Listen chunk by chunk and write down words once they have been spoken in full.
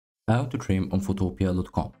how to trim on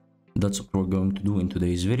Photopea.com. That's what we're going to do in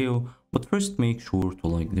today's video, but first make sure to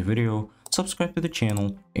like the video, subscribe to the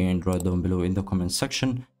channel, and write down below in the comment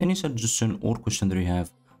section any suggestion or question that you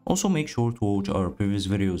have. Also make sure to watch our previous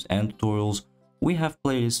videos and tutorials. We have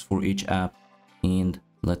playlists for each app, and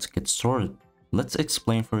let's get started. Let's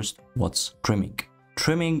explain first what's trimming.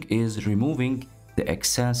 Trimming is removing the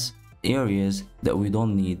excess areas that we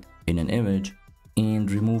don't need in an image and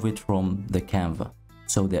remove it from the Canva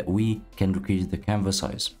so that we can decrease the canvas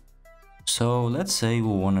size. So let's say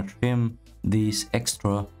we want to trim this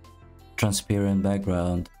extra transparent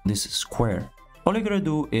background, this square. All you're gonna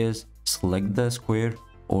do is select the square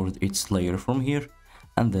or its layer from here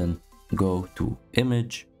and then go to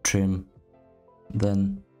image, trim,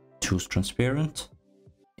 then choose transparent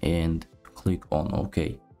and click on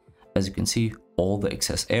OK. As you can see, all the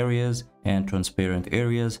excess areas and transparent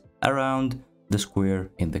areas around the square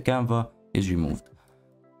in the Canva is removed.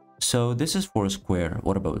 So this is for a square.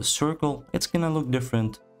 What about a circle? It's gonna look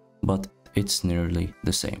different, but it's nearly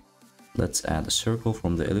the same. Let's add a circle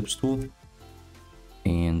from the ellipse tool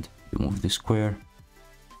and remove the square,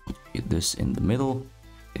 put this in the middle,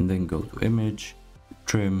 and then go to image,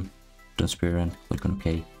 trim, transparent, click on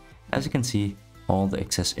OK. As you can see, all the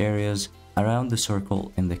excess areas around the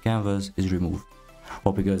circle in the canvas is removed.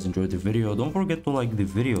 Hope you guys enjoyed the video. Don't forget to like the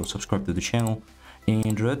video, subscribe to the channel,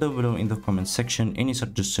 and write down below in the comment section any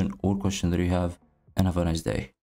suggestion or question that you have, and have a nice day.